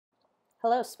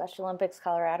Hello, Special Olympics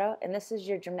Colorado, and this is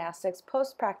your gymnastics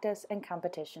post-practice and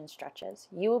competition stretches.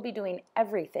 You will be doing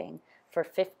everything for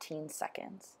 15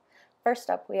 seconds.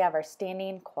 First up, we have our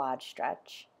standing quad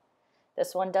stretch.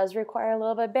 This one does require a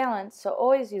little bit of balance, so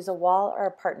always use a wall or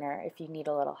a partner if you need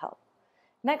a little help.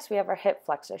 Next, we have our hip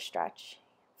flexor stretch.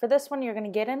 For this one, you're going to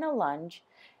get in a lunge,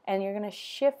 and you're going to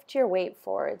shift your weight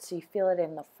forward so you feel it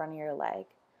in the front of your leg.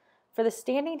 For the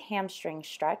standing hamstring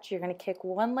stretch, you're going to kick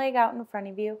one leg out in front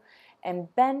of you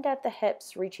and bend at the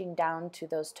hips, reaching down to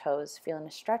those toes, feeling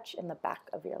a stretch in the back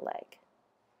of your leg.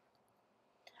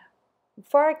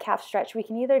 For our calf stretch, we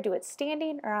can either do it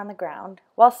standing or on the ground.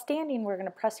 While standing, we're going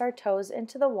to press our toes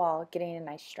into the wall, getting a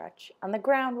nice stretch. On the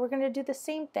ground, we're going to do the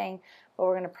same thing, but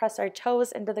we're going to press our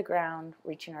toes into the ground,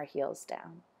 reaching our heels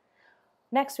down.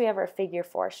 Next, we have our figure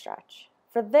four stretch.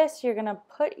 For this, you're going to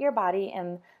put your body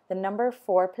in the number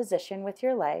 4 position with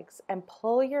your legs and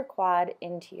pull your quad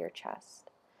into your chest.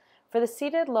 For the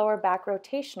seated lower back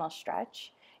rotational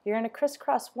stretch, you're going to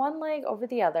crisscross one leg over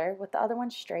the other with the other one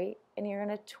straight, and you're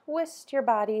going to twist your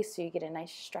body so you get a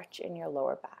nice stretch in your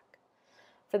lower back.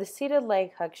 For the seated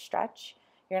leg hug stretch,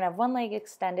 you're going to have one leg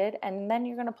extended, and then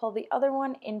you're going to pull the other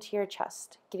one into your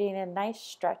chest, getting a nice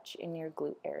stretch in your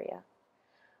glute area.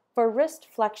 For wrist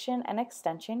flexion and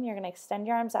extension, you're going to extend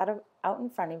your arms out in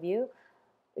front of you,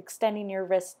 extending your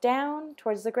wrist down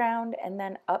towards the ground and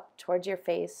then up towards your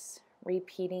face,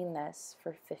 repeating this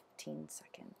for 15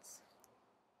 seconds.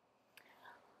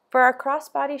 For our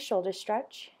cross-body shoulder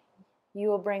stretch, you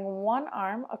will bring one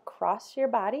arm across your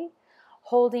body,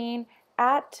 holding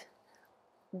at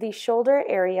the shoulder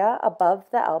area above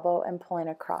the elbow and pulling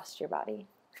across your body.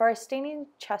 For our standing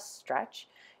chest stretch,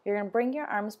 you're going to bring your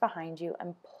arms behind you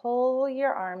and pull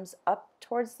your arms up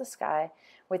towards the sky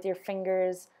with your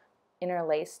fingers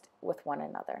interlaced with one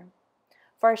another.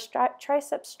 For our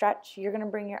tricep stretch, you're going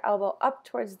to bring your elbow up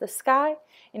towards the sky,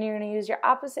 and you're going to use your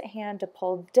opposite hand to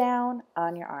pull down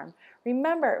on your arm.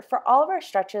 Remember, for all of our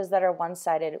stretches that are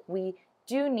one-sided, we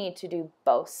do need to do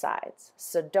both sides,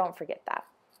 so don't forget that.